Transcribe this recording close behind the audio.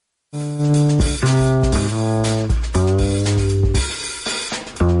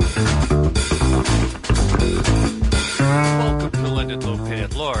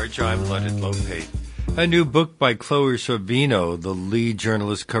A new book by Chloe Sorvino, the lead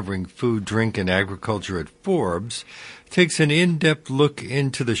journalist covering food, drink, and agriculture at Forbes, takes an in-depth look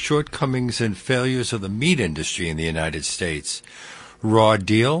into the shortcomings and failures of the meat industry in the United States. Raw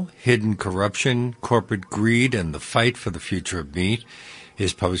Deal, Hidden Corruption, Corporate Greed, and the Fight for the Future of Meat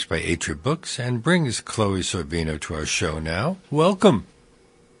is published by Atria Books and brings Chloe Sorvino to our show now. Welcome.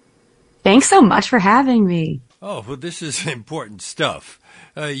 Thanks so much for having me. Oh, well, this is important stuff.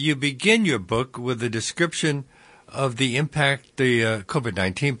 You begin your book with a description of the impact the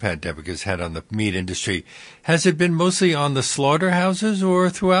COVID-19 pandemic has had on the meat industry. Has it been mostly on the slaughterhouses or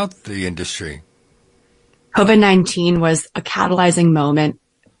throughout the industry? COVID-19 was a catalyzing moment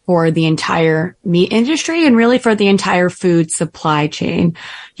for the entire meat industry and really for the entire food supply chain.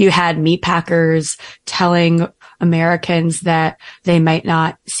 You had meat packers telling Americans that they might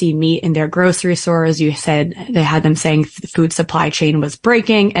not see meat in their grocery stores. You said they had them saying the food supply chain was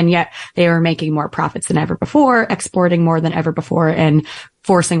breaking, and yet they were making more profits than ever before, exporting more than ever before, and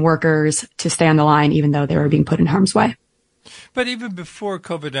forcing workers to stay on the line even though they were being put in harm's way. But even before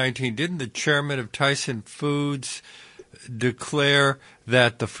COVID-19, didn't the chairman of Tyson Foods declare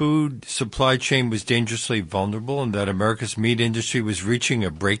that the food supply chain was dangerously vulnerable and that America's meat industry was reaching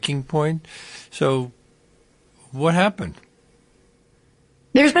a breaking point? So what happened?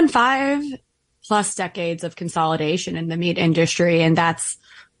 There's been 5+ decades of consolidation in the meat industry, and that's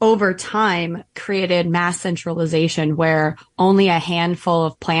over time created mass centralization where only a handful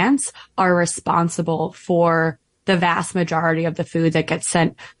of plants are responsible for the vast majority of the food that gets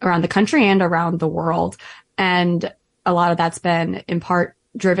sent around the country and around the world. And a lot of that's been in part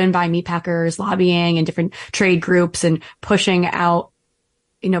driven by meat packers lobbying and different trade groups and pushing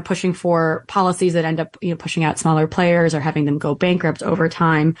for policies that end up, pushing out smaller players or having them go bankrupt over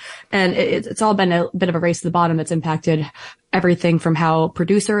time. And it's all been a bit of a race to the bottom that's impacted everything from how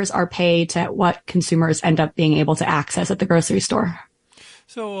producers are paid to what consumers end up being able to access at the grocery store.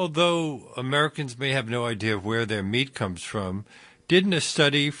 So although Americans may have no idea where their meat comes from, didn't a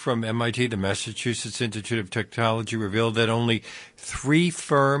study from MIT, the Massachusetts Institute of Technology, reveal that only 3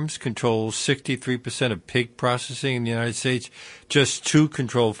 firms control 63% of pig processing in the United States, just 2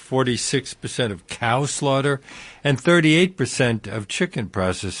 control 46% of cow slaughter, and 38% of chicken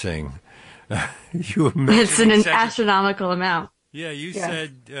processing? It's an astronomical amount. Yeah, you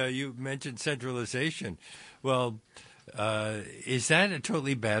said you mentioned centralization. Well, is that a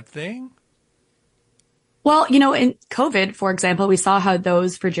totally bad thing? Well, in COVID, for example, we saw how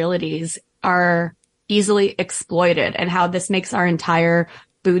those fragilities are easily exploited and how this makes our entire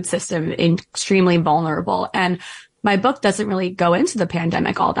food system extremely vulnerable. And my book doesn't really go into the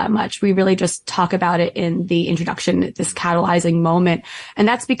pandemic all that much. We really just talk about it in the introduction, this catalyzing moment. And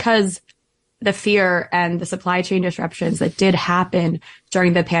that's because the fear and the supply chain disruptions that did happen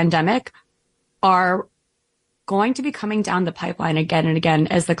during the pandemic are going to be coming down the pipeline again and again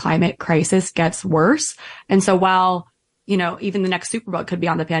as the climate crisis gets worse. And so while, even the next superbug could be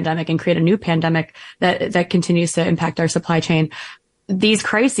on the pandemic and create a new pandemic that continues to impact our supply chain, these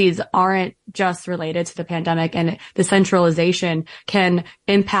crises aren't just related to the pandemic, and the centralization can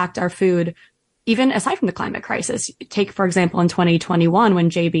impact our food even aside from the climate crisis. Take, for example, in 2021, when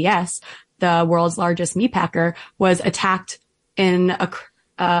JBS, the world's largest meat packer, was attacked in a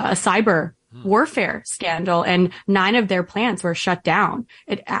cyber warfare scandal, and 9 of their plants were shut down.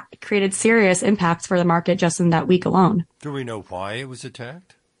 It created serious impacts for the market just in that week alone. Do we know why it was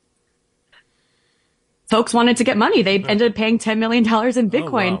attacked? Folks wanted to get money. They ended up paying $10 million in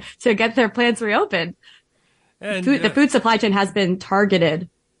Bitcoin to get their plants reopened. And the food supply chain has been targeted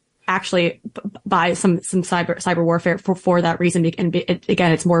actually by some cyber warfare for that reason. And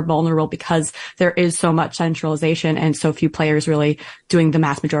again, it's more vulnerable because there is so much centralization and so few players really doing the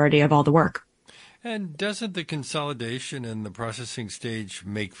mass majority of all the work. And doesn't the consolidation in the processing stage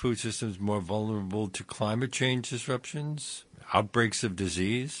make food systems more vulnerable to climate change disruptions, outbreaks of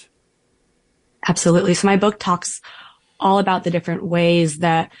disease? Absolutely. So my book talks all about the different ways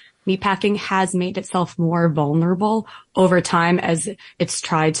that meatpacking has made itself more vulnerable over time as it's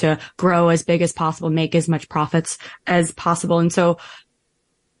tried to grow as big as possible, make as much profits as possible. And so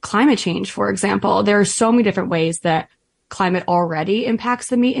climate change, for example, there are so many different ways that climate already impacts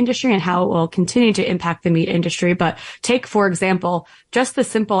the meat industry and how it will continue to impact the meat industry. But take, for example, just the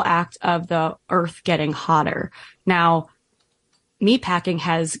simple act of the earth getting hotter. Now, meatpacking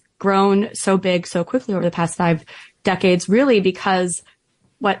has grown so big so quickly over the past 5 decades, really because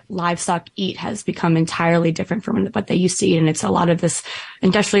what livestock eat has become entirely different from what they used to eat. And it's a lot of this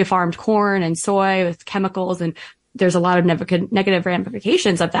industrially farmed corn and soy with chemicals. And there's a lot of negative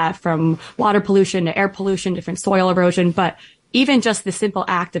ramifications of that, from water pollution to air pollution, different soil erosion. But even just the simple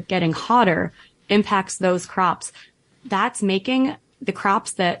act of getting hotter impacts those crops. That's making the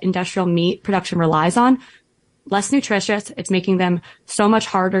crops that industrial meat production relies on less nutritious. It's making them so much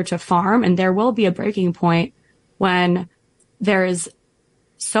harder to farm. And there will be a breaking point when there is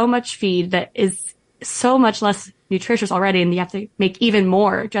so much feed that is so much less nutritious already, and you have to make even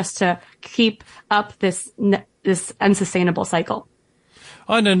more just to keep up this unsustainable cycle.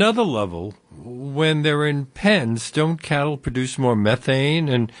 On another level, when they're in pens, don't cattle produce more methane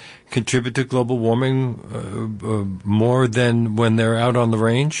and contribute to global warming more than when they're out on the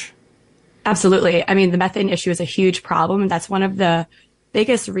range? Absolutely. I mean, the methane issue is a huge problem. That's one of the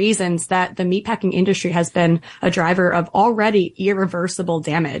biggest reasons that the meatpacking industry has been a driver of already irreversible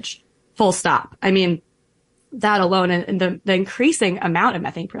damage. Full stop. I mean, that alone and the increasing amount of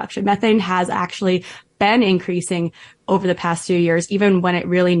methane production. Methane has actually been increasing over the past few years, even when it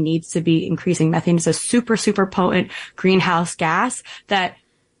really needs to be increasing. Methane is a super, super potent greenhouse gas that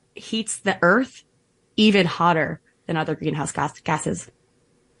heats the earth even hotter than other greenhouse gases.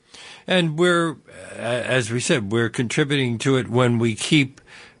 And we're, as we said, we're contributing to it when we keep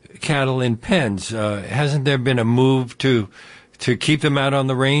cattle in pens. Hasn't there been a move to keep them out on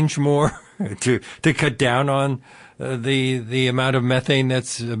the range more, to cut down on the amount of methane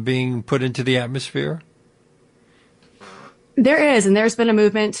that's being put into the atmosphere? There is, and there's been a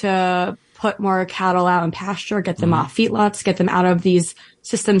movement to put more cattle out in pasture, get them off feedlots, get them out of these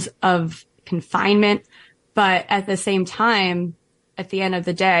systems of confinement. But at the same time, at the end of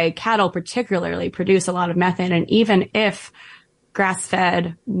the day, cattle particularly produce a lot of methane. And even if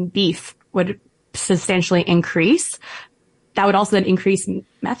grass-fed beef would substantially increase, that would also then increase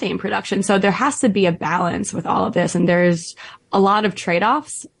methane production. So there has to be a balance with all of this. And there's a lot of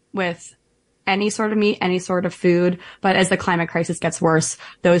trade-offs with any sort of meat, any sort of food. But as the climate crisis gets worse,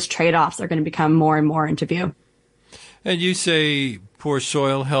 those trade-offs are going to become more and more into view. And you say poor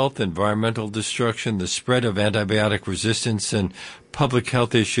soil health, environmental destruction, the spread of antibiotic resistance, and public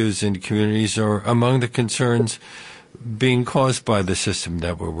health issues in communities are among the concerns being caused by the system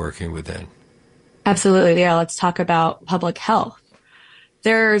that we're working within. Absolutely. Yeah. Let's talk about public health.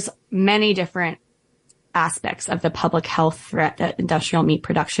 There's many different aspects of the public health threat that industrial meat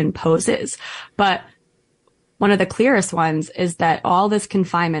production poses. But one of the clearest ones is that all this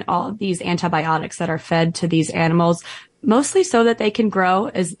confinement, all of these antibiotics that are fed to these animals, mostly so that they can grow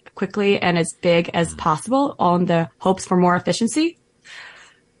as quickly and as big as possible on the hopes for more efficiency.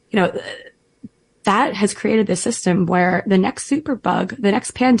 That has created this system where the next superbug, the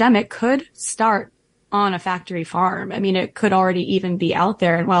next pandemic could start on a factory farm. I mean, it could already even be out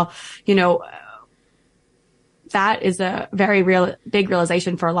there. And that is a very big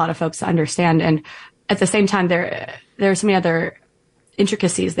realization for a lot of folks to understand. And at the same time, there are so many other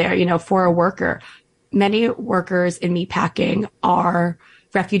intricacies there. For a worker, many workers in meatpacking are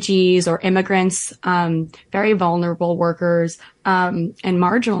refugees or immigrants, very vulnerable workers, and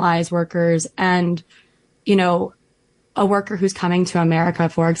marginalized workers. And, a worker who's coming to America,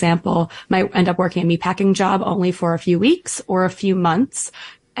 for example, might end up working a meatpacking job only for a few weeks or a few months.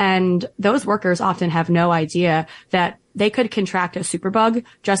 And those workers often have no idea that they could contract a superbug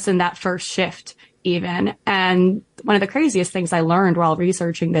just in that first shift even. And one of the craziest things I learned while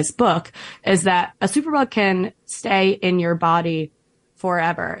researching this book is that a superbug can stay in your body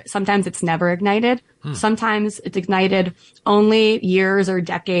forever. Sometimes it's never ignited. Sometimes it's ignited only years or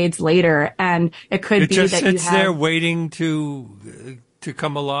decades later. And it could be that you have... It just sits there waiting to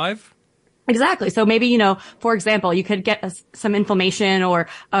come alive? Exactly. So maybe, for example, you could get some inflammation or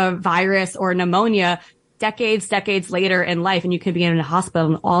a virus or pneumonia decades later in life, and you could be in a hospital,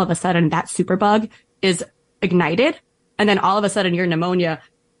 and all of a sudden that superbug is ignited. And then all of a sudden your pneumonia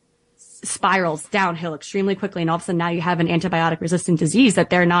spirals downhill extremely quickly. And all of a sudden now you have an antibiotic resistant disease that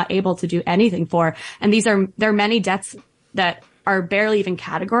they're not able to do anything for. And there are many deaths that are barely even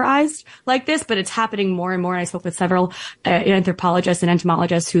categorized like this, but it's happening more and more. And I spoke with several anthropologists and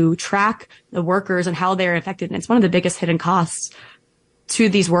entomologists who track the workers and how they're affected. And it's one of the biggest hidden costs to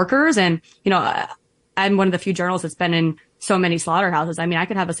these workers. And, I'm one of the few journalists that's been in so many slaughterhouses. I mean, I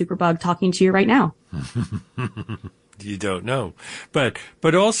could have a superbug talking to you right now. You don't know. But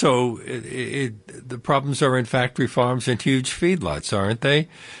also, the problems are in factory farms and huge feedlots, aren't they?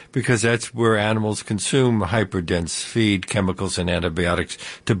 Because that's where animals consume hyperdense feed, chemicals, and antibiotics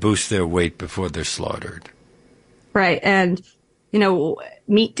to boost their weight before they're slaughtered. Right. And,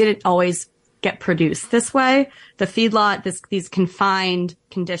 meat didn't always get produced this way. The feedlot, these confined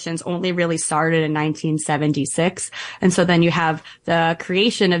conditions only really started in 1976. And so then you have the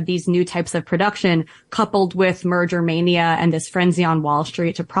creation of these new types of production coupled with merger mania and this frenzy on Wall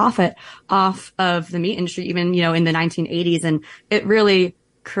Street to profit off of the meat industry, even, in the 1980s. And it really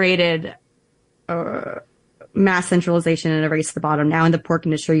created mass centralization and a race to the bottom. Now in the pork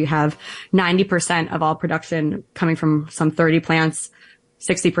industry, you have 90% of all production coming from some 30 plants,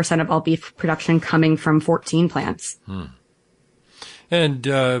 60% of all beef production coming from 14 plants.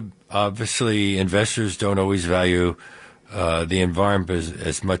 And obviously, investors don't always value the environment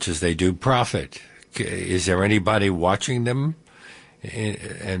as much as they do profit. Is there anybody watching them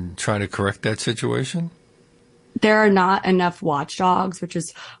and trying to correct that situation? There are not enough watchdogs, which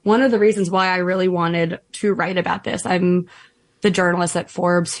is one of the reasons why I really wanted to write about this. I'm the journalist at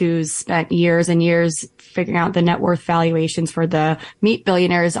Forbes who's spent years and years figuring out the net worth valuations for the meat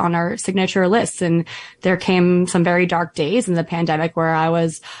billionaires on our signature lists. And there came some very dark days in the pandemic where I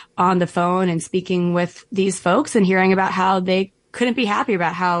was on the phone and speaking with these folks and hearing about how they couldn't be happy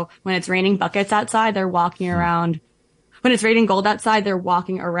about how when it's raining buckets outside, they're walking around. When it's raining gold outside, they're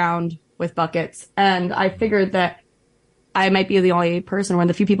walking around with buckets. And I figured that I might be the only person, one of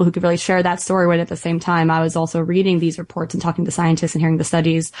the few people who could really share that story when at the same time I was also reading these reports and talking to scientists and hearing the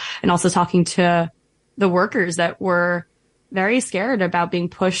studies and also talking to the workers that were very scared about being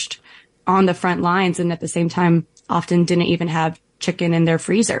pushed on the front lines and at the same time often didn't even have chicken in their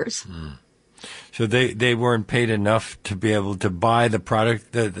freezers. So they weren't paid enough to be able to buy the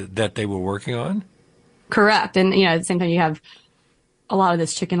product that they were working on? Correct. And, at the same time, you have a lot of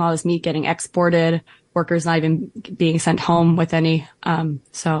this chicken, a lot of this meat getting exported, workers not even being sent home with any.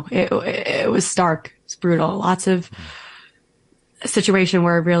 So it was stark. It's brutal. Lots of situation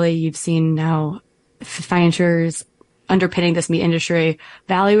where really you've seen now financiers underpinning this meat industry,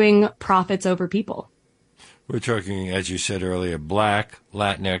 valuing profits over people. We're talking, as you said earlier, Black,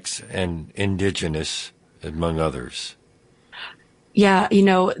 Latinx, and Indigenous, among others. Yeah,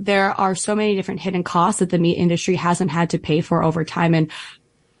 there are so many different hidden costs that the meat industry hasn't had to pay for over time. And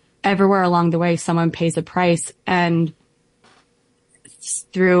everywhere along the way, someone pays a price. And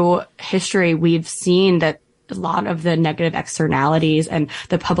through history, we've seen that a lot of the negative externalities and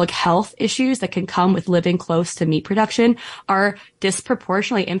the public health issues that can come with living close to meat production are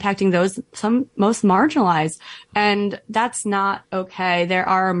disproportionately impacting those some most marginalized. And that's not okay. There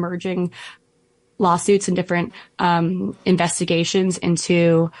are emerging lawsuits and different investigations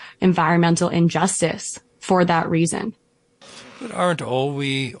into environmental injustice for that reason. But aren't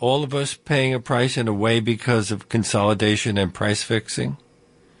all of us paying a price in a way because of consolidation and price fixing?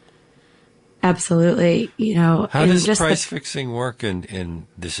 Absolutely. How does price fixing work in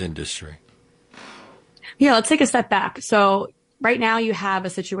this industry? Yeah, let's take a step back. So right now you have a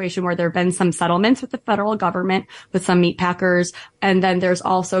situation where there have been some settlements with the federal government, with some meat packers. And then there's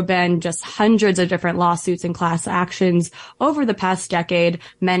also been just hundreds of different lawsuits and class actions over the past decade.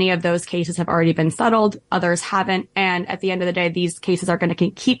 Many of those cases have already been settled. Others haven't. And at the end of the day, these cases are going to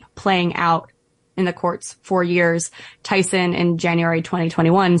keep playing out in the courts for years. Tyson in January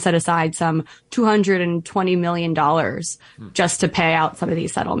 2021 set aside some $220 million just to pay out some of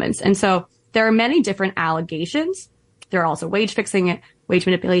these settlements. And so there are many different allegations. There are also wage fixing, wage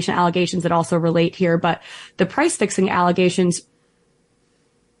manipulation allegations that also relate here, but the price fixing allegations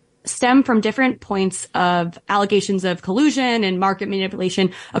stem from different points of allegations of collusion and market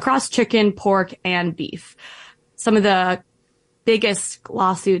manipulation across chicken, pork, and beef. Some of the biggest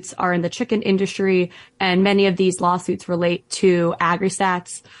lawsuits are in the chicken industry, and many of these lawsuits relate to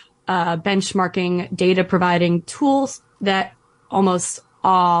AgriStats, benchmarking data providing tools that almost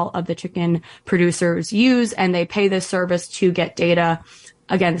all of the chicken producers use, and they pay this service to get data.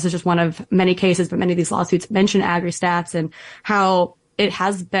 Again, this is just one of many cases, but many of these lawsuits mention AgriStats and how it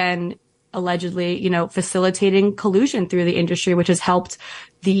has been allegedly, facilitating collusion through the industry, which has helped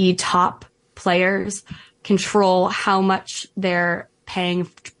the top players control how much they're paying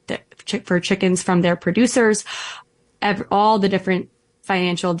for chickens from their producers. All the different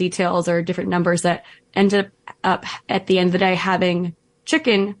financial details or different numbers that ended up at the end of the day having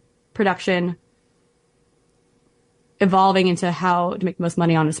chicken production evolving into how to make the most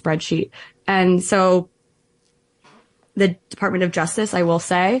money on a spreadsheet. And so the Department of Justice, I will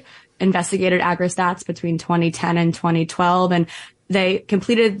say, investigated AgriStats between 2010 and 2012, and they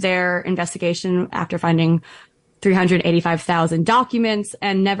completed their investigation after finding 385,000 documents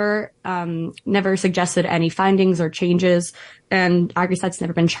and never suggested any findings or changes. And AgriStats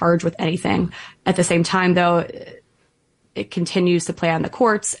never been charged with anything. At the same time, though, it continues to play on the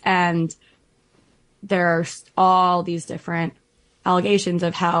courts, and there are all these different allegations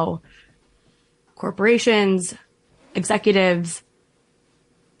of how corporations, executives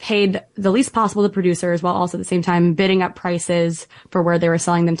paid the least possible to producers while also at the same time bidding up prices for where they were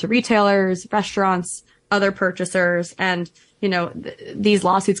selling them to retailers, restaurants, other purchasers. And, these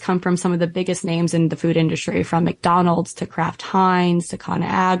lawsuits come from some of the biggest names in the food industry, from McDonald's to Kraft Heinz to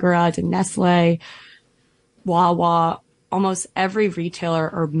Conagra to Nestle, Wawa. Almost every retailer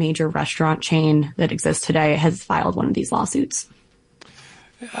or major restaurant chain that exists today has filed one of these lawsuits.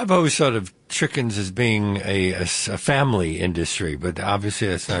 I've always thought of chickens as being a family industry, but obviously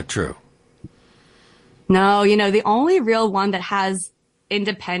that's not true. No, the only real one that has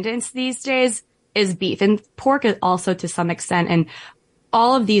independence these days is beef, and pork is also to some extent. And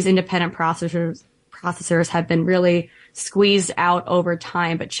all of these independent processors have been really squeezed out over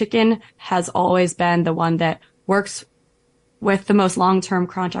time. But chicken has always been the one that works with the most long-term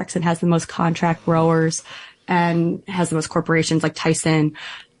contracts and has the most contract growers and has the most corporations like Tyson,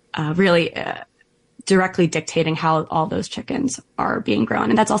 really directly dictating how all those chickens are being grown.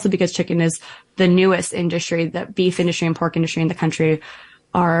 And that's also because chicken is the newest industry. The beef industry and pork industry in the country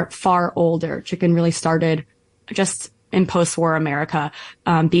are far older. Chicken really started just in post-war America.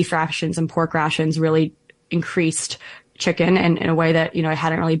 Beef rations and pork rations really increased chicken in a way that, it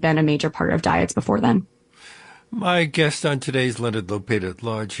hadn't really been a major part of diets before then. My guest on today's Leonard Lopate at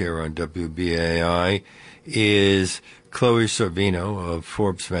Large here on WBAI is Chloe Sorvino of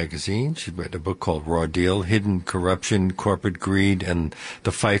Forbes magazine. She's written a book called Raw Deal, Hidden Corruption, Corporate Greed, and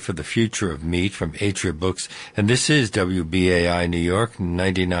the Fight for the Future of Meat from Atria Books. And this is WBAI New York,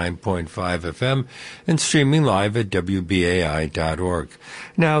 99.5 FM, and streaming live at WBAI.org.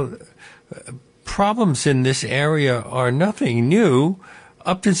 Now, problems in this area are nothing new.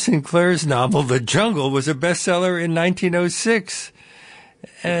 Upton Sinclair's novel, The Jungle, was a bestseller in 1906.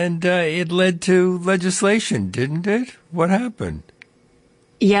 And it led to legislation, didn't it? What happened?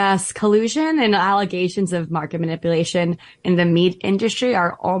 Yes, collusion and allegations of market manipulation in the meat industry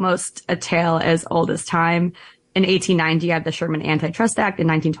are almost a tale as old as time. In 1890, you have the Sherman Antitrust Act. In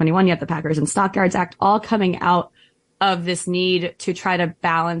 1921, you have the Packers and Stockyards Act, all coming out of this need to try to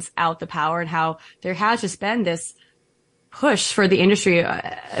balance out the power, and how there has just been this push for the industry,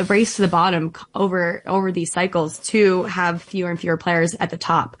 a race to the bottom over these cycles to have fewer and fewer players at the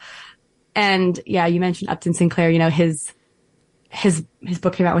top. And yeah, you mentioned Upton Sinclair, his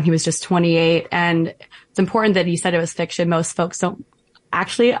book came out when he was just 28. And it's important that he said it was fiction. Most folks don't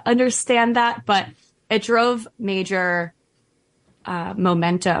actually understand that, but it drove major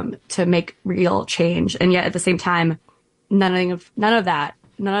momentum to make real change. And yet at the same time, none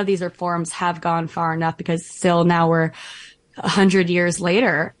of these reforms have gone far enough, because still now we're 100 years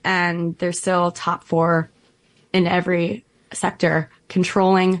later and they're still top four in every sector,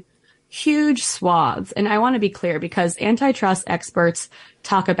 controlling huge swaths. And I want to be clear, because antitrust experts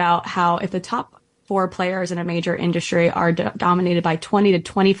talk about how if the top four players in a major industry are dominated by 20 to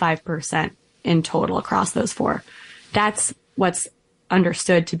 25% in total across those four, that's what's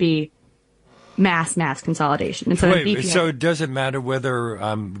understood to be mass consolidation. And so it doesn't matter whether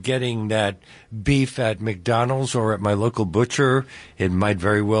I'm getting that beef at McDonald's or at my local butcher. It might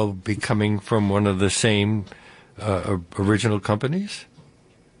very well be coming from one of the same original companies?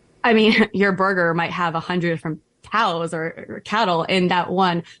 I mean, your burger might have 100 different cows or cattle in that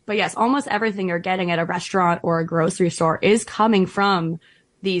one. But yes, almost everything you're getting at a restaurant or a grocery store is coming from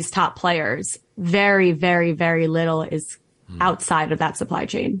these top players. Very, very, very little is outside of that supply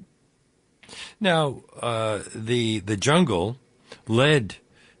chain. Now, the Jungle led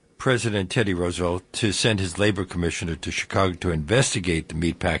President Teddy Roosevelt to send his labor commissioner to Chicago to investigate the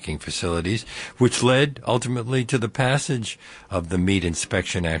meatpacking facilities, which led ultimately to the passage of the Meat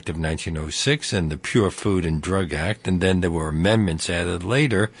Inspection Act of 1906 and the Pure Food and Drug Act, and then there were amendments added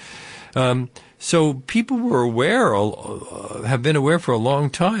later. So people were aware, have been aware for a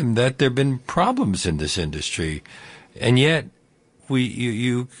long time, that there have been problems in this industry, and yet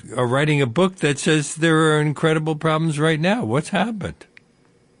you are writing a book that says there are incredible problems right now. What's happened?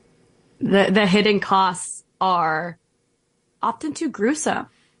 The hidden costs are often too gruesome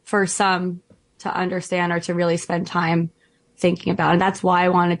for some to understand or to really spend time thinking about. And that's why I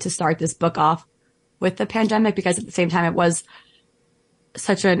wanted to start this book off with the pandemic, because at the same time, it was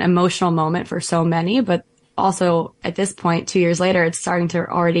such an emotional moment for so many, but also at this point, 2 years later, it's starting to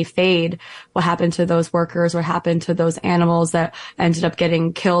already fade. What happened to those workers? What happened to those animals that ended up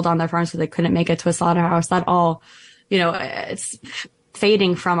getting killed on their farms because they couldn't make it to a slaughterhouse? That all, it's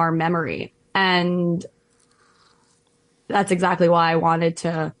fading from our memory. And that's exactly why I wanted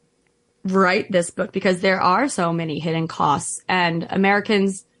to write this book, because there are so many hidden costs, and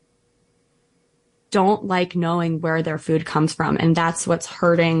Americans don't like knowing where their food comes from. And that's what's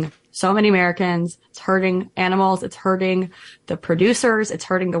hurting so many Americans. It's hurting animals. It's hurting the producers. It's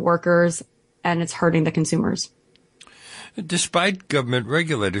hurting the workers, and it's hurting the consumers. Despite government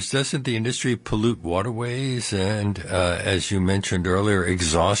regulators, doesn't the industry pollute waterways and, as you mentioned earlier,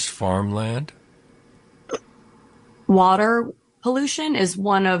 exhaust farmland? Water pollution is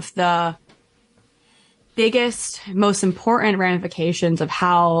one of the biggest, most important ramifications of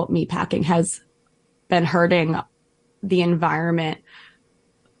how meatpacking has been hurting the environment.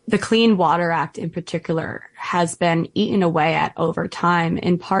 The Clean Water Act in particular has been eaten away at over time,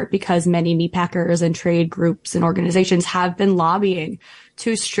 in part because many meatpackers and trade groups and organizations have been lobbying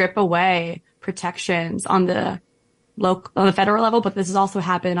to strip away protections on the federal level, but this has also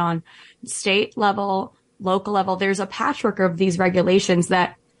happened on state level, local level. There's a patchwork of these regulations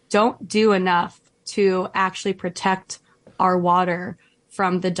that don't do enough to actually protect our water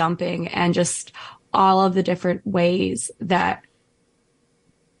from the dumping and just all of the different ways that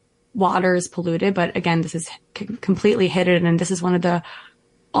water is polluted. But again, this is completely hidden. And this is one of the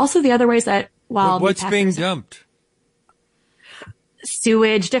other ways that what's being dumped?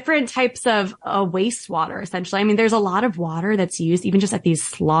 Sewage, different types of wastewater, essentially. I mean, there's a lot of water that's used even just at these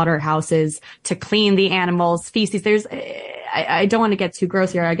slaughterhouses to clean the animals' feces. I don't want to get too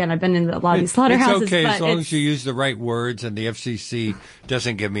gross here. Again, I've been in a lot of these slaughterhouses. It's okay as long as you use the right words and the FCC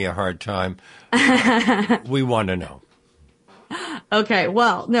doesn't give me a hard time. We want to know. Okay.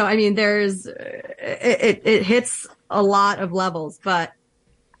 Well, no, I mean, it hits a lot of levels, but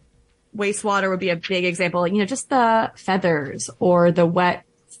wastewater would be a big example. You know, just the feathers or the wet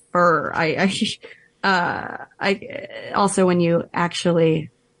fur. I also, when you actually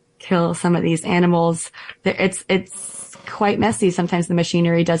kill some of these animals, it's quite messy. Sometimes the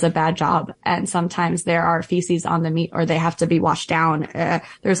machinery does a bad job, and sometimes there are feces on the meat or they have to be washed down.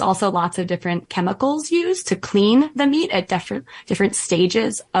 There's also lots of different chemicals used to clean the meat at different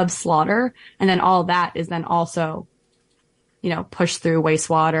stages of slaughter. And then all that is then also, pushed through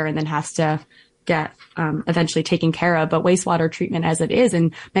wastewater and then has to get eventually taken care of. But wastewater treatment as it is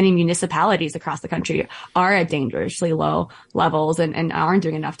in many municipalities across the country are at dangerously low levels and aren't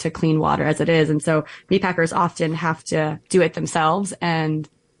doing enough to clean water as it is. And so meatpackers often have to do it themselves. And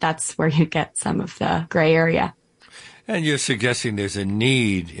that's where you get some of the gray area. And you're suggesting there's a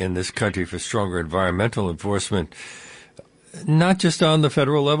need in this country for stronger environmental enforcement, not just on the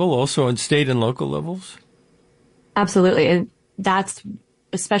federal level, also on state and local levels? Absolutely. And that's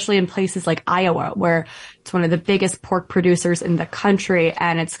especially in places like Iowa, where it's one of the biggest pork producers in the country,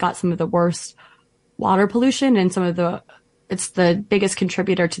 and it's got some of the worst water pollution and it's the biggest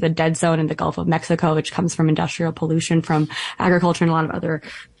contributor to the dead zone in the Gulf of Mexico, which comes from industrial pollution from agriculture and a lot of other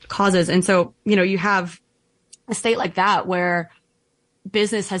causes. And so, you have a state like that where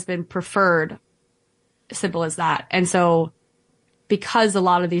business has been preferred, simple as that. And so because a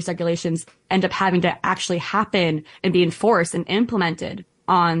lot of these regulations end up having to actually happen and be enforced and implemented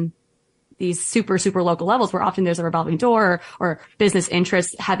on these super, super local levels where often there's a revolving door or business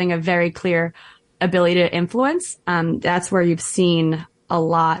interests having a very clear ability to influence, that's where you've seen a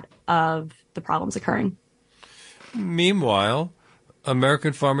lot of the problems occurring. Meanwhile,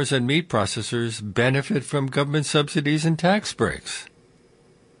 American farmers and meat processors benefit from government subsidies and tax breaks.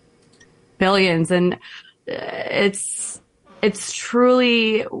 Billions. And it's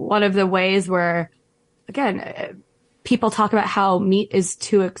truly one of the ways where, again, people talk about how meat is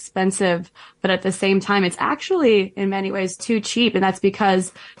too expensive, but at the same time, it's actually in many ways too cheap. And that's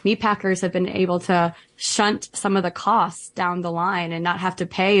because meat packers have been able to shunt some of the costs down the line and not have to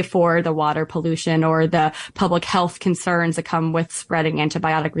pay for the water pollution or the public health concerns that come with spreading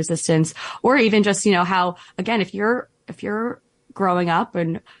antibiotic resistance, or even just, how, again, if you're growing up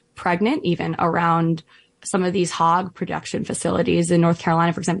and pregnant, even around some of these hog production facilities in North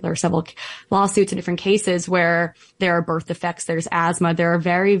Carolina, for example, there are several lawsuits in different cases where there are birth defects, there's asthma, there are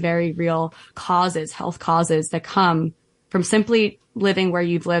very, very real causes, health causes that come from simply living where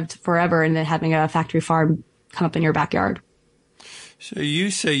you've lived forever and then having a factory farm come up in your backyard. So you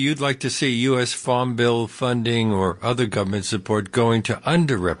say you'd like to see U.S. Farm Bill funding or other government support going to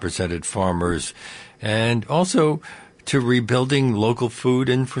underrepresented farmers and also to rebuilding local food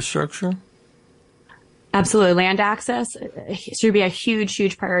infrastructure? Absolutely. Land access should be a huge,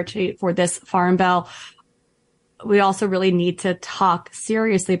 huge priority for this farm bill. We also really need to talk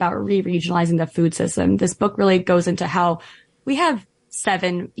seriously about re-regionalizing the food system. This book really goes into how we have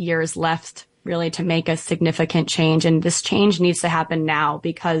 7 years left really to make a significant change. And this change needs to happen now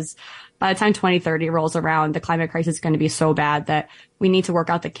because by the time 2030 rolls around, the climate crisis is going to be so bad that we need to work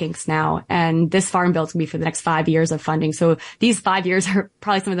out the kinks now. And this farm bill is going to be for the next 5 years of funding. So these 5 years are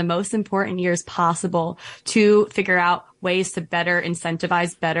probably some of the most important years possible to figure out ways to better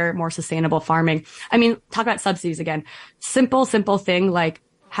incentivize better, more sustainable farming. I mean, talk about subsidies again. Simple thing like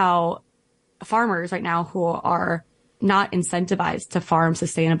how farmers right now who are not incentivized to farm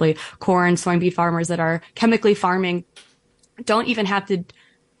sustainably. Corn, soybean farmers that are chemically farming don't even have to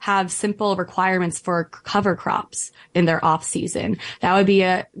have simple requirements for cover crops in their off season. That would be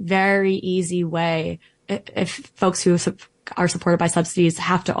a very easy way if folks who are supported by subsidies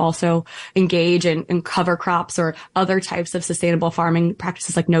have to also engage in cover crops or other types of sustainable farming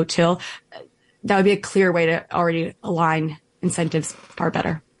practices like no-till. That would be a clear way to already align incentives far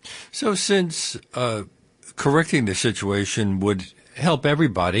better. So since correcting the situation would help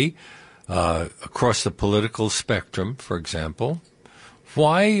everybody across the political spectrum, for example,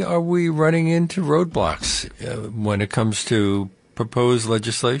 why are we running into roadblocks when it comes to proposed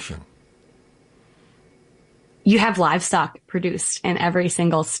legislation? You have livestock produced in every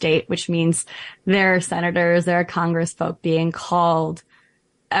single state, which means there are senators, there are congressfolk being called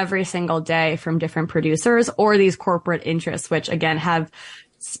every single day from different producers or these corporate interests, which again have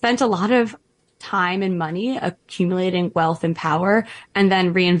spent a lot of time and money accumulating wealth and power and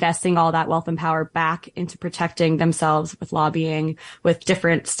then reinvesting all that wealth and power back into protecting themselves with lobbying, with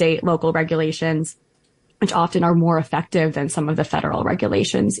different state, local regulations, which often are more effective than some of the federal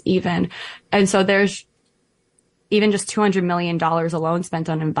regulations even. And so there's even just $200 million alone spent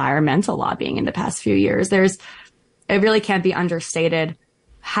on environmental lobbying in the past few years. It really can't be understated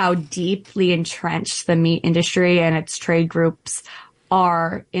how deeply entrenched the meat industry and its trade groups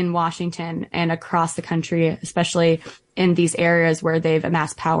are in Washington and across the country, especially in these areas where they've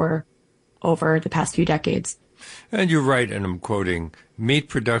amassed power over the past few decades. And you're right, and I'm quoting, meat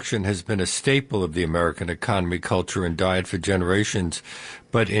production has been a staple of the American economy, culture, and diet for generations,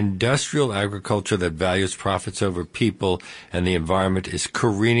 but industrial agriculture that values profits over people and the environment is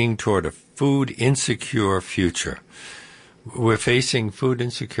careening toward a food insecure future. We're facing food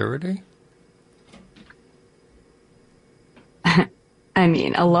insecurity? I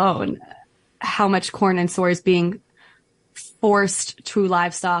mean, alone, how much corn and soy is being forced to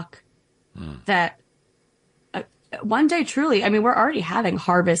livestock that one day, truly, I mean, we're already having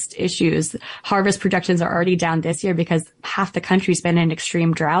harvest issues. Harvest projections are already down this year because half the country's been in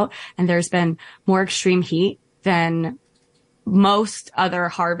extreme drought and there's been more extreme heat than most other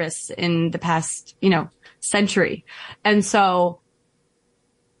harvests in the past, century. And so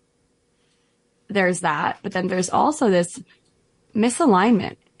there's that, but then there's also this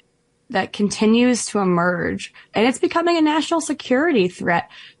misalignment that continues to emerge, and it's becoming a national security threat.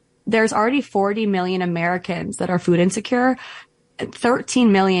 There's already 40 million Americans that are food insecure,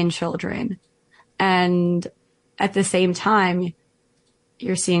 13 million children. And at the same time,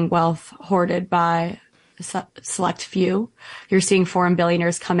 you're seeing wealth hoarded by a select few. You're seeing foreign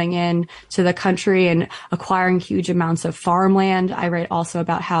billionaires coming in to the country and acquiring huge amounts of farmland. I write also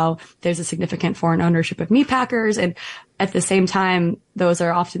about how there's a significant foreign ownership of meat packers. And at the same time, those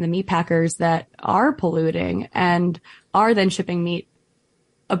are often the meat packers that are polluting and are then shipping meat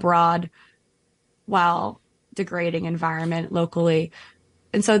abroad while degrading environment locally.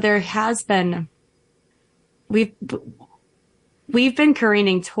 And so there has been, we've been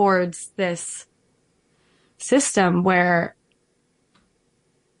careening towards this system where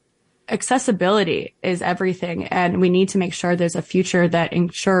accessibility is everything. And we need to make sure there's a future that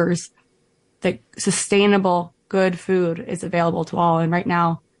ensures that sustainable, good food is available to all. And right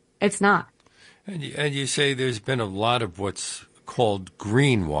now it's not. And you say there's been a lot of what's called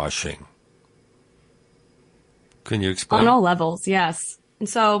greenwashing. Can you explain? On all levels, yes. And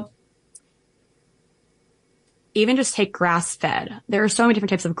so even just take grass-fed. There are so many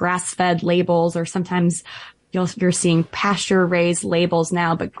different types of grass-fed labels, or sometimes you're seeing pasture-raised labels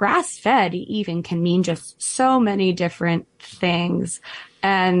now, but grass-fed even can mean just so many different things.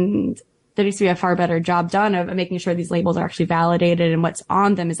 And there needs to be a far better job done of making sure these labels are actually validated and what's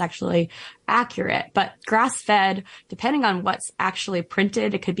on them is actually accurate. But grass-fed, depending on what's actually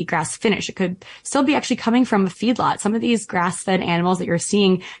printed, it could be grass-finished. It could still be actually coming from a feedlot. Some of these grass-fed animals that you're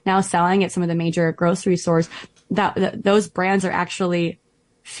seeing now selling at some of the major grocery stores, those brands are actually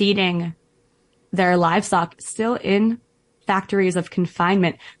feeding their livestock still in factories of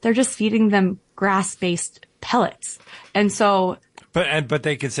confinement. They're just feeding them grass-based pellets. And so But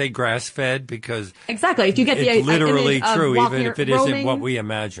they can say grass-fed because exactly. If you get it's the literally image true, of even if it roaming, isn't what we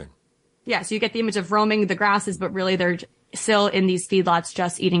imagine. Yeah, so you get the image of roaming the grasses, but really they're still in these feedlots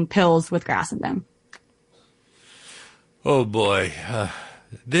just eating pills with grass in them. Oh, boy.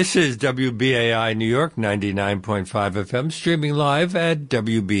 This is WBAI New York, 99.5 FM, streaming live at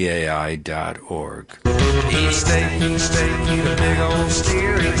WBAI.org. Eat steak, eat a big old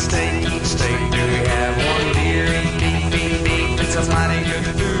steer, eat steak, do we have one deer, eat beef, it's a mighty good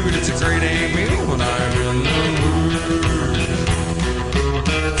food, it's a great egg meal when I'm in the mood.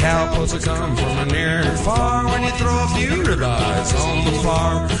 Cowpokes will come from near and far when you throw a few dies on the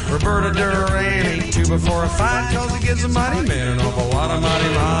farm. Roberta Duran ain't two before a fight, cause it gives a mighty man an awful lot of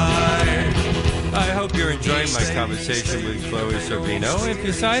mighty might. I hope you're enjoying my conversation with Chloe Sorvino. If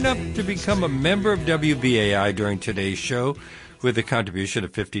you sign up to become a member of WBAI during today's show with a contribution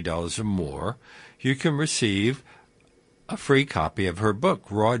of $50 or more, you can receive a free copy of her book,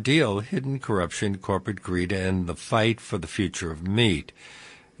 Raw Deal, Hidden Corruption, Corporate Greed, and the Fight for the Future of Meat.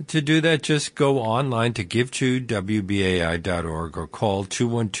 To do that, just go online to give2wbai.org or call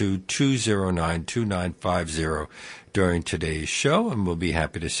 212-209-2950 during today's show, and we'll be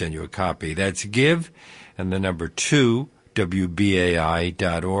happy to send you a copy. That's give and the number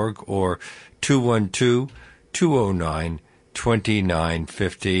 2wbai.org or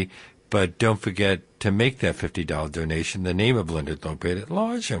 212-209-2950. But don't forget to make that $50 donation. The name of Linda Don't Pay It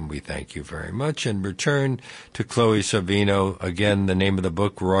Large, and we thank you very much. And return to Chloe Sorvino. Again, the name of the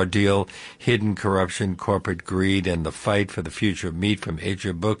book, Raw Deal, Hidden Corruption, Corporate Greed, and the Fight for the Future of Meat from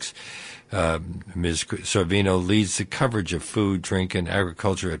Asia Books. Ms. Sorvino leads the coverage of food, drink, and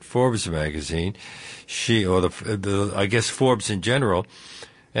agriculture at Forbes magazine. I guess Forbes in general.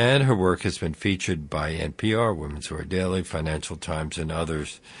 And her work has been featured by NPR, Women's Wear Daily, Financial Times, and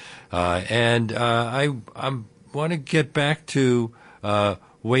others. I want to get back to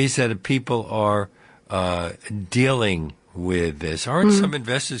ways that people are dealing with this. Aren't some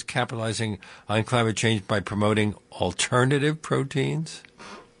investors capitalizing on climate change by promoting alternative proteins?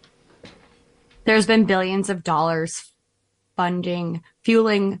 There's been billions of dollars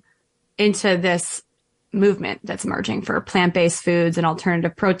fueling into this movement that's emerging for plant-based foods and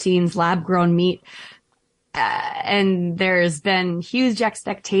alternative proteins, lab-grown meat. And there's been huge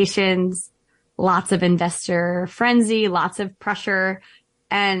expectations, lots of investor frenzy, lots of pressure.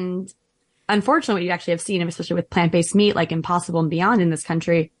 And unfortunately, what you actually have seen, especially with plant-based meat, like Impossible and Beyond in this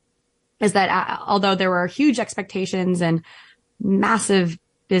country, is that although there were huge expectations and massive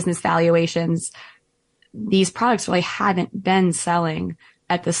business valuations, these products really haven't been selling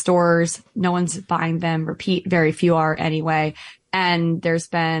at the stores. No one's buying them. Repeat, very few are anyway. And there's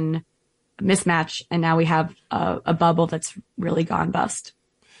been a mismatch, and now we have a bubble that's really gone bust.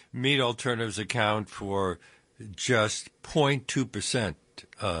 Meat alternatives account for just 0.2%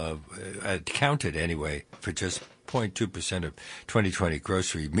 counted anyway, for just 0.2% of 2020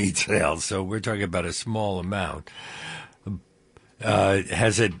 grocery meat sales. So we're talking about a small amount.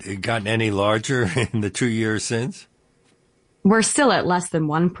 Has it gotten any larger in the 2 years since? We're still at less than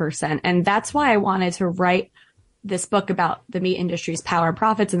 1%. And that's why I wanted to write this book about the meat industry's power and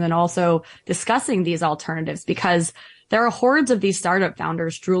profits, and then also discussing these alternatives, because there are hordes of these startup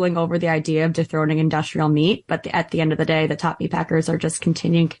founders drooling over the idea of dethroning industrial meat. But at the end of the day, the top meat packers are just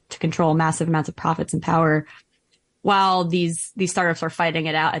continuing to control massive amounts of profits and power, while these startups are fighting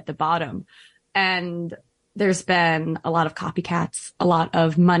it out at the bottom. And there's been a lot of copycats, a lot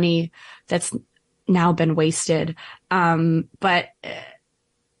of money that's now been wasted. But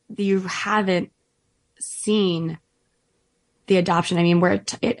you haven't seen the adoption. I mean, where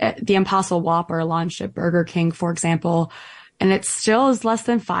the Impossible Whopper launched at Burger King, for example, and it still is less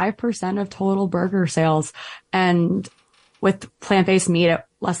than 5% of total burger sales. And with plant-based meat at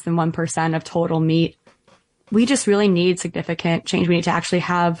less than 1% of total meat, we just really need significant change. We need to actually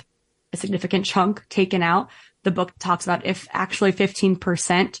have a significant chunk taken out. The book talks about if actually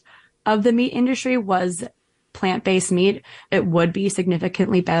 15% of the meat industry was plant-based meat, it would be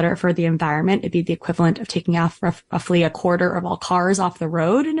significantly better for the environment. It'd be the equivalent of taking off roughly a quarter of all cars off the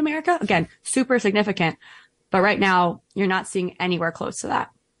road in America. Again, super significant. But right now, you're not seeing anywhere close to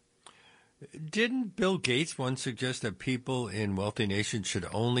that. Didn't Bill Gates once suggest that people in wealthy nations should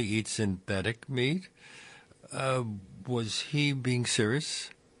only eat synthetic meat? Was he being serious?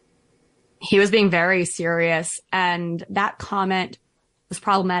 He was being very serious. And that comment was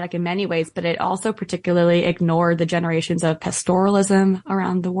problematic in many ways, but it also particularly ignored the generations of pastoralism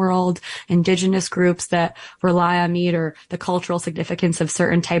around the world, indigenous groups that rely on meat, or the cultural significance of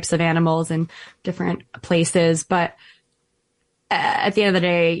certain types of animals in different places. But at the end of the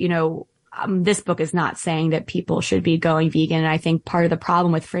day, this book is not saying that people should be going vegan. And I think part of the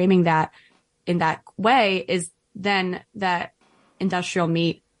problem with framing that in that way is then that industrial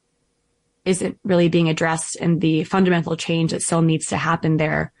meat isn't really being addressed, and the fundamental change that still needs to happen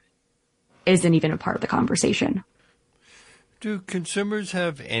there isn't even a part of the conversation. Do consumers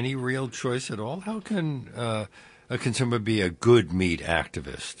have any real choice at all? How can a consumer be a good meat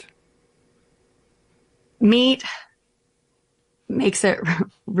activist? Meat makes it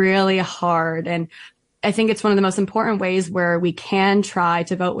really hard. And I think it's one of the most important ways where we can try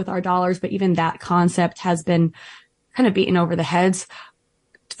to vote with our dollars, but even that concept has been kind of beaten over the heads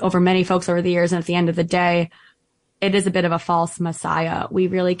over many folks over the years. And at the end of the day, it is a bit of a false messiah. We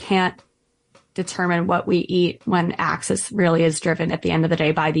really can't determine what we eat when access really is driven at the end of the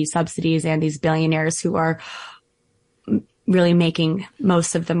day by these subsidies and these billionaires who are really making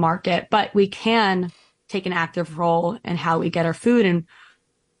most of the market. But we can take an active role in how we get our food and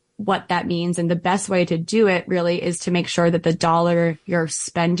what that means. And the best way to do it really is to make sure that the dollar you're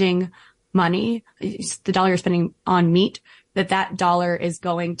spending money, the dollar you're spending on meat, that dollar is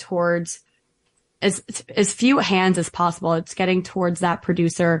going towards as few hands as possible. It's getting towards that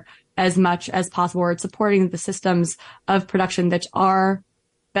producer as much as possible, or it's supporting the systems of production that are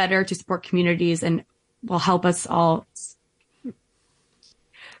better to support communities and will help us all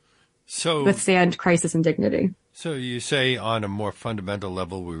withstand crisis and dignity. So you say on a more fundamental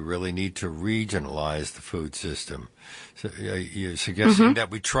level, we really need to regionalize the food system. So you're suggesting that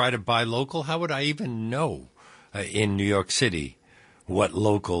we try to buy local? How would I even know in New York City what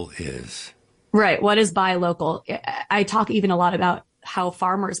local is? Right. What is buy local? I talk even a lot about how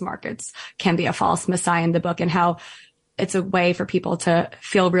farmers markets can be a false messiah in the book, and how it's a way for people to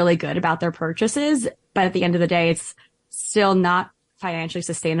feel really good about their purchases. But at the end of the day, it's still not financially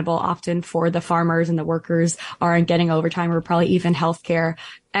sustainable often for the farmers, and the workers aren't getting overtime or probably even healthcare.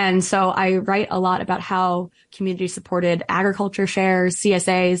 And so I write a lot about how community supported agriculture shares,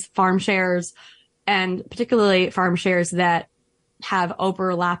 CSAs, farm shares, and particularly farm shares that have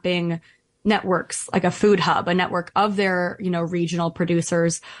overlapping networks, like a food hub, a network of their, regional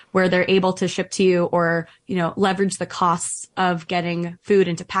producers where they're able to ship to you or, leverage the costs of getting food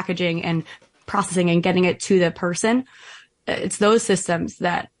into packaging and processing and getting it to the person. It's those systems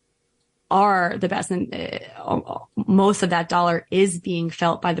that are the best. And most of that dollar is being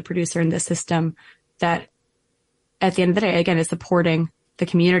felt by the producer in this system that at the end of the day, again, is supporting the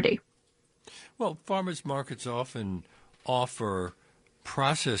community. Well, farmers markets often offer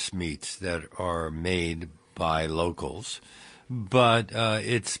processed meats that are made by locals, but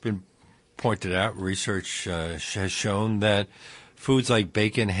it's been pointed out, research has shown that foods like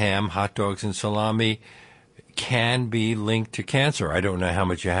bacon, ham, hot dogs, and salami can be linked to cancer. I don't know how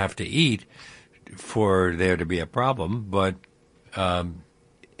much you have to eat for there to be a problem, but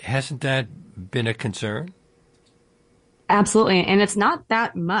hasn't that been a concern? Absolutely. And it's not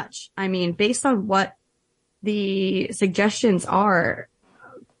that much. I mean, based on what the suggestions are,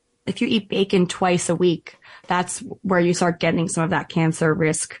 if you eat bacon twice a week, that's where you start getting some of that cancer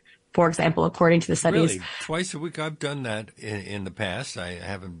risk, for example, according to the studies. Really? Twice a week? I've done that in the past. I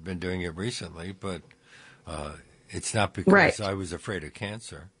haven't been doing it recently, but it's not because I was afraid of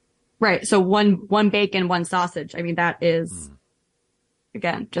cancer. Right. So one bacon, one sausage. I mean, that is,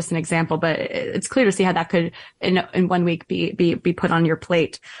 again, just an example, but it's clear to see how that could in 1 week be put on your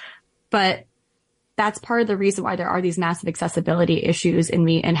plate. But that's part of the reason why there are these massive accessibility issues in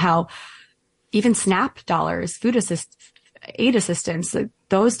meat, and how even SNAP dollars, aid assistance,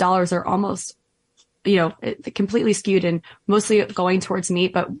 those dollars are almost, completely skewed and mostly going towards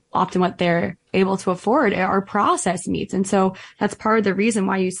meat, but often what they're able to afford are processed meats. And so that's part of the reason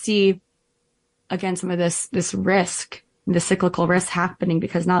why you see, again, some of this risk, the cyclical risk happening,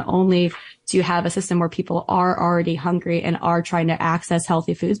 because not only do you have a system where people are already hungry and are trying to access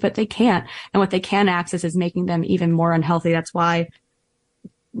healthy foods, but they can't. And what they can access is making them even more unhealthy. That's why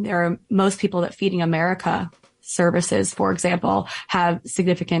there are most people that Feeding America services, for example, have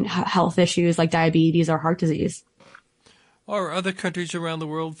significant health issues like diabetes or heart disease. Are other countries around the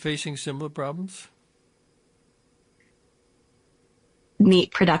world facing similar problems?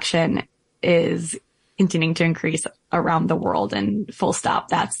 Meat production is continuing to increase around the world, and full stop.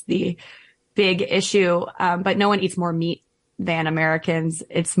 That's the big issue. But no one eats more meat than Americans.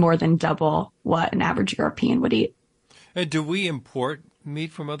 It's more than double what an average European would eat. And do we import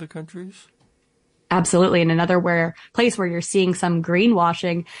meat from other countries? Absolutely. And another place where you're seeing some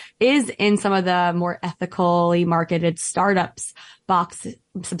greenwashing is in some of the more ethically marketed startups, box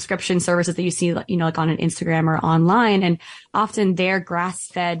subscription services that you see, like on an Instagram or online. And often their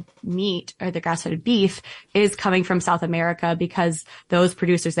grass-fed meat or the grass-fed beef is coming from South America, because those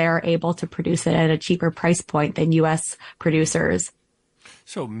producers there are able to produce it at a cheaper price point than U.S. producers.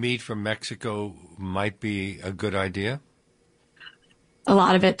 So meat from Mexico might be a good idea? A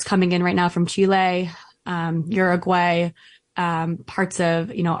lot of it's coming in right now from Chile, Uruguay, parts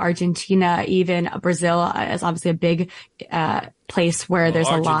of, Argentina, even Brazil is obviously a big place where there's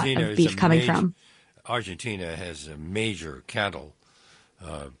a lot of beef coming from. Argentina has a major cattle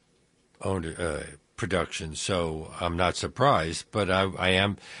production, so I'm not surprised. But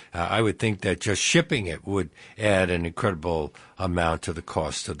I would think that just shipping it would add an incredible amount to the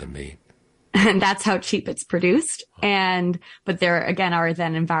cost of the meat. and that's how cheap it's produced. But there again are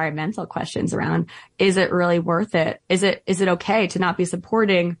then environmental questions around, is it really worth it? Is it okay to not be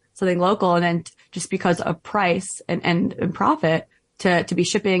supporting something local and then just because of price and profit to be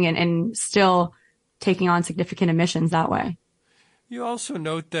shipping and still taking on significant emissions that way? You also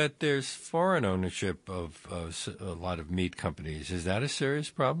note that there's foreign ownership of a lot of meat companies. Is that a serious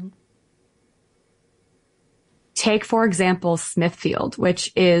problem? Take, for example, Smithfield,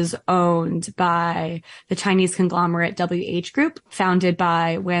 which is owned by the Chinese conglomerate WH Group, founded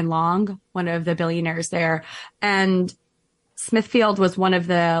by Wan Long, one of the billionaires there. And Smithfield was one of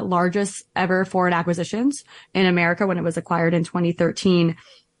the largest ever foreign acquisitions in America when it was acquired in 2013.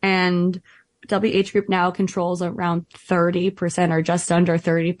 And WH Group now controls around 30% or just under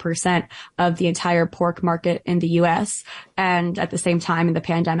 30% of the entire pork market in the U.S. And at the same time in the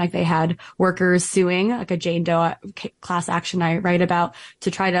pandemic, they had workers suing, like a Jane Doe class action I write about, to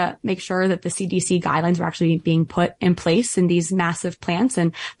try to make sure that the CDC guidelines were actually being put in place in these massive plants.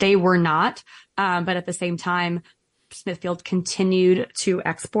 And they were not. But at the same time, Smithfield continued to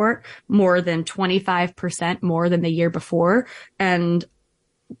export more than 25% more than the year before. And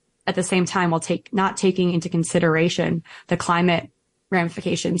at the same time, while not taking into consideration the climate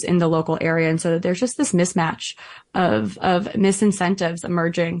ramifications in the local area. And so there's just this mismatch of misincentives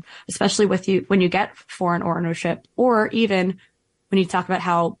emerging, especially when you get foreign ownership, or even when you talk about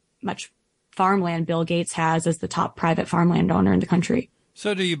how much farmland Bill Gates has as the top private farmland owner in the country.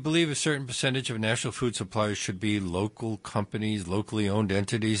 So do you believe a certain percentage of national food suppliers should be local companies, locally owned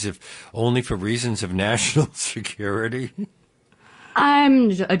entities, if only for reasons of national security?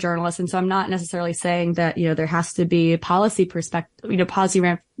 I'm a journalist, and so I'm not necessarily saying that, there has to be policy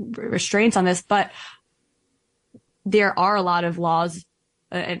restraints on this, but there are a lot of laws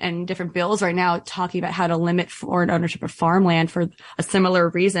and different bills right now talking about how to limit foreign ownership of farmland for a similar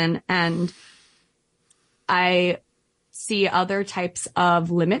reason. And I see other types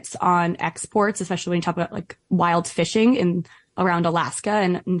of limits on exports, especially when you talk about like wild fishing around Alaska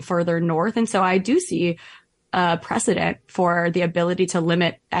and further north. And so I do see a precedent for the ability to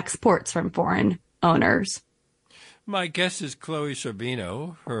limit exports from foreign owners. My guest is Chloe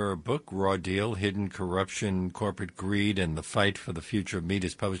Sorbino. Her book, Raw Deal, Hidden Corruption, Corporate Greed, and the Fight for the Future of Meat,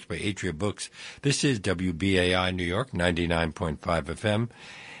 is published by Atria Books. This is WBAI New York, 99.5 FM,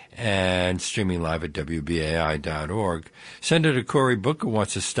 and streaming live at WBAI.org. Senator Cory Booker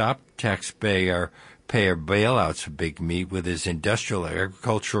wants to stop taxpayer bailouts for big meat with his Industrial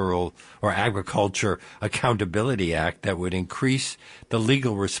Agriculture Accountability Act that would increase the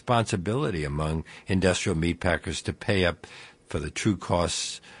legal responsibility among industrial meat packers to pay up for the true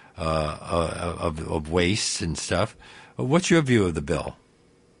costs of waste and stuff. What's your view of the bill?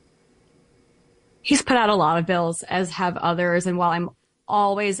 He's put out a lot of bills, as have others. And while I'm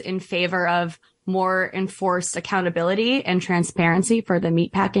always in favor of more enforced accountability and transparency for the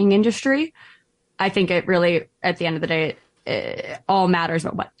meatpacking industry, I think it really, at the end of the day, it all matters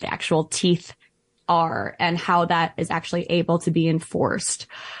about what the actual teeth are and how that is actually able to be enforced.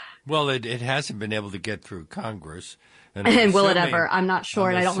 Well, it hasn't been able to get through Congress. And will it ever? I'm not sure.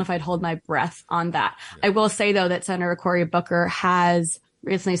 And I don't know if I'd hold my breath on that. Yeah. I will say, though, that Senator Cory Booker has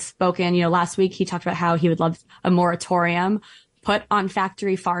recently spoken. Last week he talked about how he would love a moratorium put on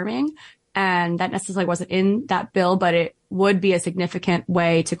factory farming. And that necessarily wasn't in that bill, but it would be a significant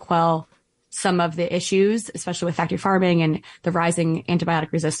way to quell some of the issues, especially with factory farming and the rising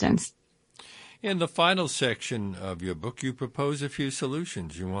antibiotic resistance. In the final section of your book, you propose a few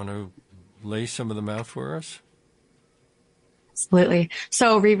solutions. You want to lay some of them out for us? Absolutely.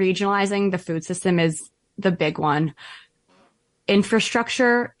 So re-regionalizing the food system is the big one.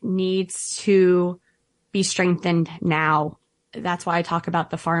 Infrastructure needs to be strengthened now. That's why I talk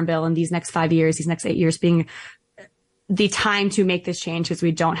about the Farm Bill in these next 5 years, these next 8 years being the time to make this change, because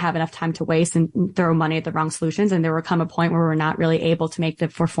we don't have enough time to waste and throw money at the wrong solutions. And there will come a point where we're not really able to make the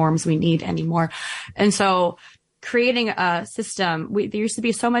reforms we need anymore. And so creating a system, there used to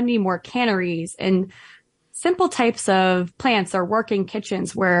be so many more canneries and simple types of plants or working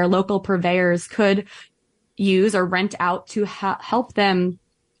kitchens where local purveyors could use or rent out to help them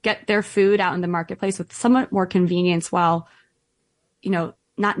get their food out in the marketplace with somewhat more convenience, while,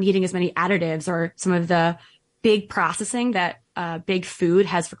 not needing as many additives or some of the big processing that big food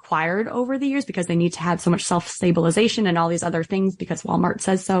has required over the years, because they need to have so much self-stabilization and all these other things because Walmart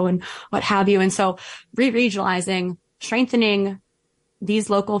says so and what have you. And so re-regionalizing, strengthening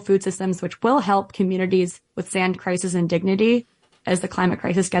these local food systems, which will help communities withstand crisis and dignity as the climate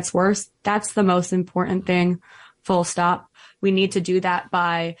crisis gets worse. That's the most important thing, full stop. we need to do that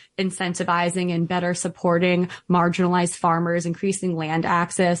by incentivizing and better supporting marginalized farmers, increasing land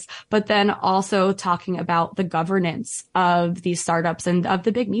access, but then also talking about the governance of these startups and of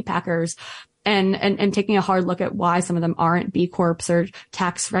the big meat packers. And taking a hard look at why some of them aren't B Corps or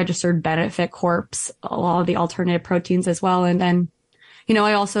tax registered benefit corps, a lot of the alternative proteins as well. And then,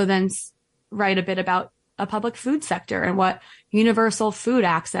 I also then write a bit about a public food sector and what universal food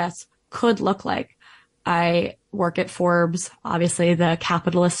access could look like. I work at Forbes, obviously the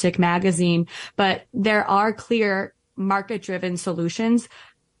capitalistic magazine, but there are clear market-driven solutions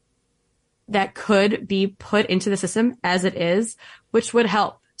that could be put into the system as it is, which would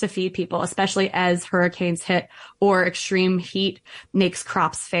help to feed people, especially as hurricanes hit or extreme heat makes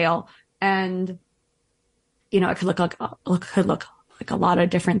crops fail. And, it could look like a lot of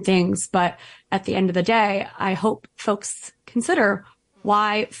different things. But at the end of the day, I hope folks consider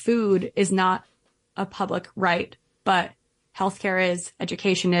why food is not a public right, but healthcare is,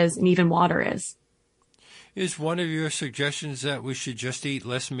 education is, and even water is. Is one of your suggestions that we should just eat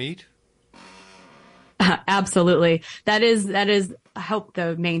less meat? Absolutely. That is, I hope,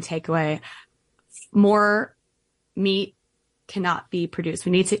 the main takeaway. More meat cannot be produced.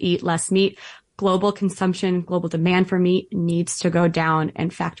 We need to eat less meat. Global consumption, global demand for meat needs to go down,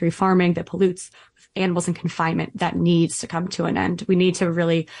 and factory farming that pollutes animals in confinement, that needs to come to an end. We need to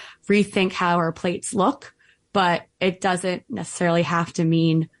really rethink how our plates look, but it doesn't necessarily have to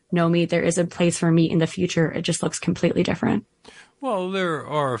mean no meat. There is a place for meat in the future. It just looks completely different. Well, there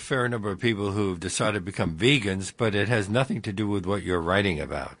are a fair number of people who've decided to become vegans, but it has nothing to do with what you're writing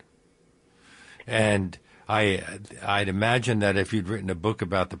about. And I'd imagine that if you'd written a book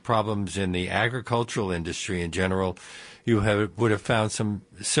about the problems in the agricultural industry in general, would have found some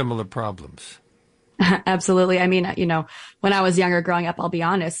similar problems. Absolutely. I mean, when I was younger growing up, I'll be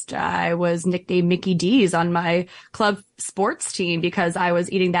honest, I was nicknamed Mickey D's on my club sports team because I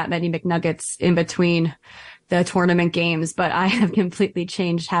was eating that many McNuggets in between the tournament games. But I have completely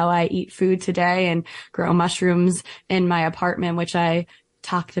changed how I eat food today and grow mushrooms in my apartment, which I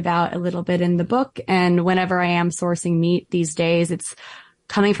talked about a little bit in the book. And whenever I am sourcing meat these days, it's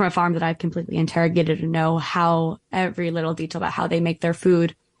coming from a farm that I've completely interrogated to know how every little detail about how they make their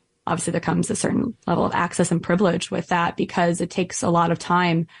food. Obviously, there comes a certain level of access and privilege with that because it takes a lot of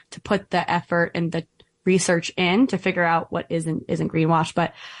time to put the effort and the research in to figure out what isn't greenwash.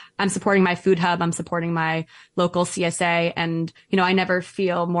 But I'm supporting my food hub. I'm supporting my local CSA. And, I never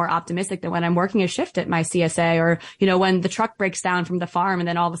feel more optimistic than when I'm working a shift at my CSA or, when the truck breaks down from the farm and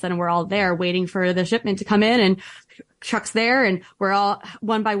then all of a sudden we're all there waiting for the shipment to come in and truck's there and we're all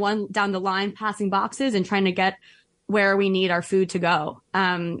one by one down the line passing boxes and trying to get where we need our food to go.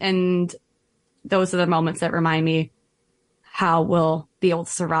 And those are the moments that remind me how we'll be able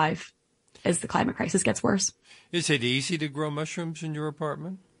to survive as the climate crisis gets worse. Is it easy to grow mushrooms in your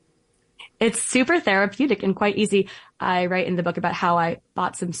apartment? It's super therapeutic and quite easy. I write in the book about how I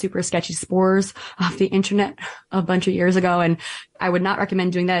bought some super sketchy spores off the internet a bunch of years ago. And I would not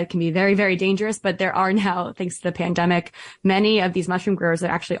recommend doing that. It can be very, very dangerous. But there are now, thanks to the pandemic, many of these mushroom growers that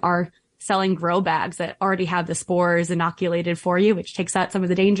actually are selling grow bags that already have the spores inoculated for you, which takes out some of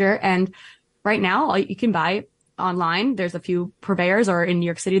the danger. And right now, you can buy online. There's a few purveyors, or in New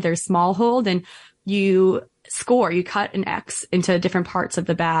York City, there's Smallhold, and you cut an X into different parts of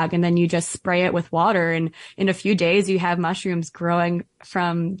the bag, and then you just spray it with water. And in a few days, you have mushrooms growing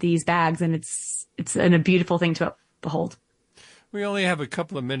from these bags, and it's a beautiful thing to behold. We only have a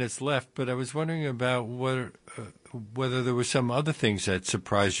couple of minutes left, but I was wondering about whether there were some other things that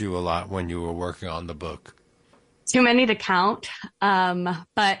surprised you a lot when you were working on the book. Too many to count.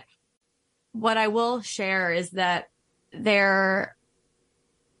 But what I will share is that there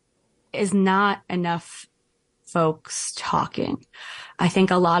is not enough folks talking. I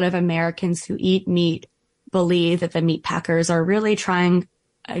think a lot of Americans who eat meat believe that the meat packers are really trying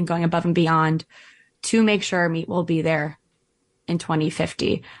and going above and beyond to make sure meat will be there in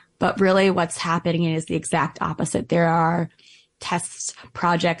 2050. But really what's happening is the exact opposite. There are test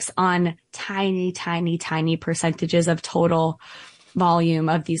projects on tiny, tiny, tiny percentages of total volume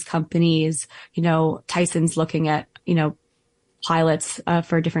of these companies. Tyson's looking at, pilots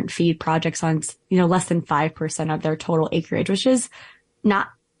for different feed projects on, less than 5% of their total acreage, which is not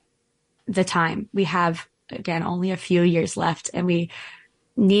the time. We have, again, only a few years left, and we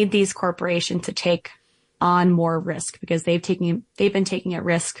need these corporations to take on more risk because they've been taking a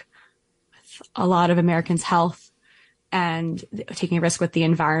risk with a lot of Americans' health and taking a risk with the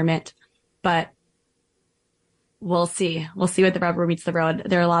environment. But we'll see. We'll see what the rubber meets the road.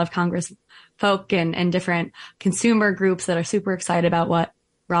 There are a lot of Congress folk and different consumer groups that are super excited about what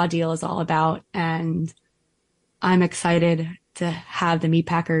Raw Deal is all about. And I'm excited to have the meat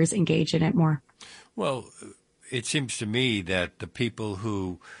packers engage in it more. Well, it seems to me that the people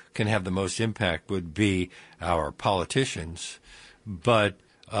who can have the most impact would be our politicians, but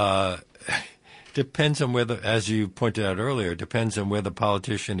depends on whether, as you pointed out earlier, depends on where the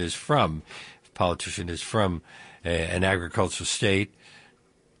politician is from. If the politician is from an agricultural state,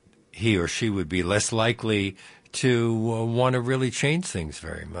 he or she would be less likely to want to really change things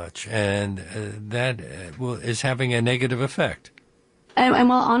very much, and that is having a negative effect. And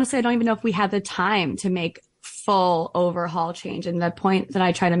well, honestly, I don't even know if we have the time to make full overhaul change. And the point that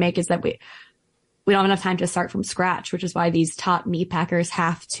I try to make is that we don't have enough time to start from scratch, which is why these top meat packers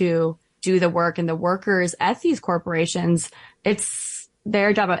have to do the work, and the workers at these corporations, it's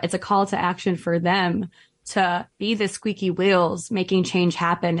their job. It's a call to action for them to be the squeaky wheels, making change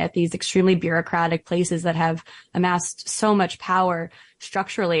happen at these extremely bureaucratic places that have amassed so much power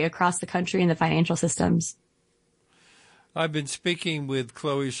structurally across the country and the financial systems. I've been speaking with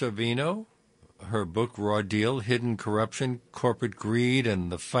Chloe Sorvino. Her book, Raw Deal, Hidden Corruption, Corporate Greed,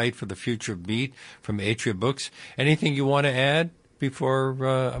 and the Fight for the Future of Meat, from Atria Books. Anything you want to add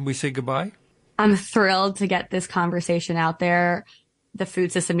before we say goodbye? I'm thrilled to get this conversation out there. The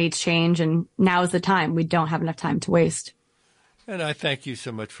food system needs change, and now is the time. We don't have enough time to waste. And I thank you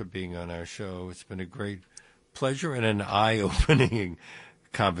so much for being on our show. It's been a great pleasure and an eye-opening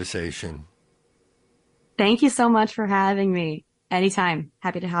conversation. Thank you so much for having me. Anytime.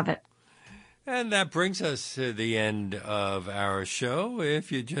 Happy to have it. And that brings us to the end of our show.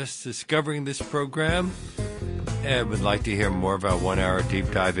 If you're just discovering this program and would like to hear more of our 1-hour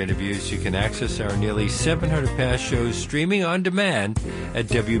deep dive interviews, you can access our nearly 700 past shows streaming on demand at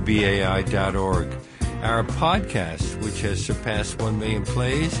WBAI.org. Our podcast, which has surpassed 1 million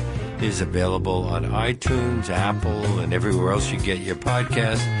plays, is available on iTunes, Apple, and everywhere else you get your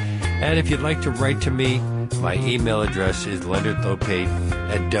podcast. And if you'd like to write to me, my email address is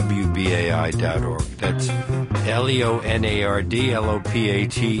leonardlopate@WBAI.org. That's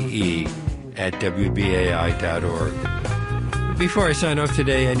LeonardLopate@WBAI.org. Before I sign off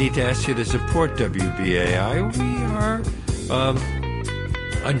today, I need to ask you to support WBAI. We are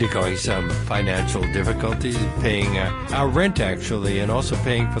undergoing some financial difficulties, paying our rent, actually, and also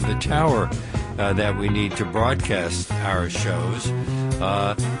paying for the tower that we need to broadcast our shows.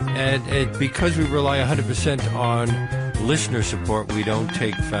 And because we rely 100% on listener support, we don't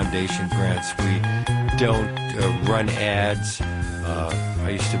take foundation grants. We don't run ads.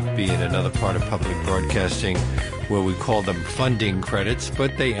 I used to be in another part of public broadcasting where we call them funding credits,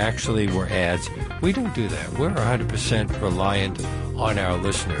 but they actually were ads. We don't do that. We're 100% reliant on our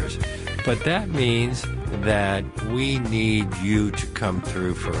listeners. But that means that we need you to come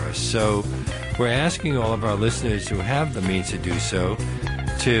through for us. So we're asking all of our listeners who have the means to do so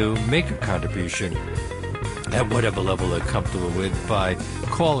to make a contribution at whatever level they're comfortable with by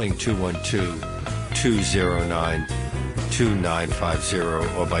calling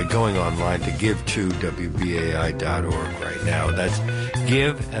 212-209-2950 or by going online to give2wbai.org right now. That's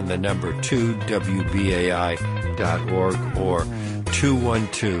give and the number 2wbai.org or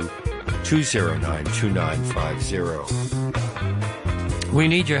 212-209-2950. We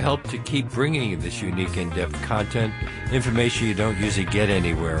need your help to keep bringing you this unique in-depth content, information you don't usually get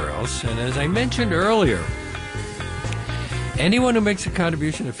anywhere else. And as I mentioned earlier, anyone who makes a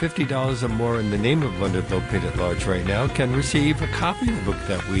contribution of $50 or more in the name of Leonard Lopate at Large right now can receive a copy of the book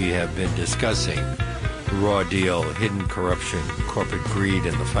that we have been discussing, Raw Deal, Hidden Corruption, Corporate Greed,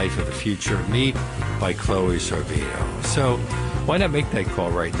 and the Fight for the Future of Meat by Chloe Sorvino. So why not make that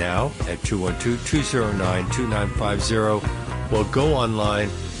call right now at 212-209-2950 or go online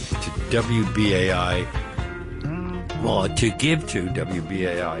to WBAI, to give to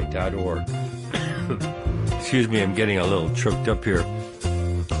WBAI.org. Excuse me, I'm getting a little choked up here.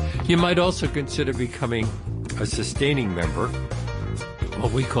 You might also consider becoming a sustaining member,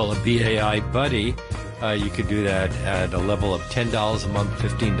 what we call a BAI buddy. You could do that at a level of $10 a month,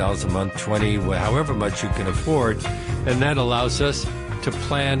 $15 a month, $20, however much you can afford. And that allows us to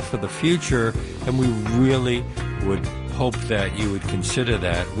plan for the future, and we really would hope that you would consider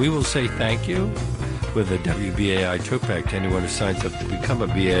that. We will say thank you with a WBAI tote bag to anyone who signs up to become a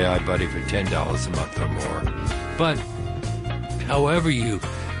BAI buddy for $10 a month or more. But however you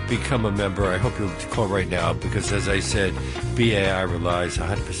become a member, I hope you'll call right now because, as I said, BAI relies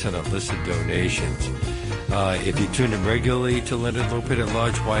 100% on listener donations. If you tune in regularly to Leonard Lopate at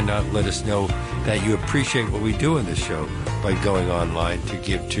Large, why not let us know that you appreciate what we do in this show? by going online to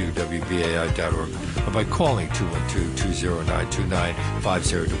give2wbai.org or by calling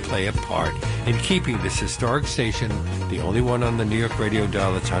 212-209-2950 to play a part in keeping this historic station, the only one on the New York radio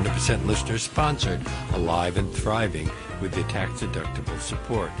dial that's 100% listener-sponsored, alive and thriving with the tax-deductible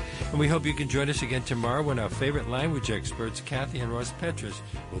support. And we hope you can join us again tomorrow when our favorite language experts, Kathy and Ross Petrus,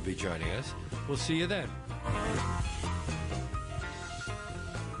 will be joining us. We'll see you then.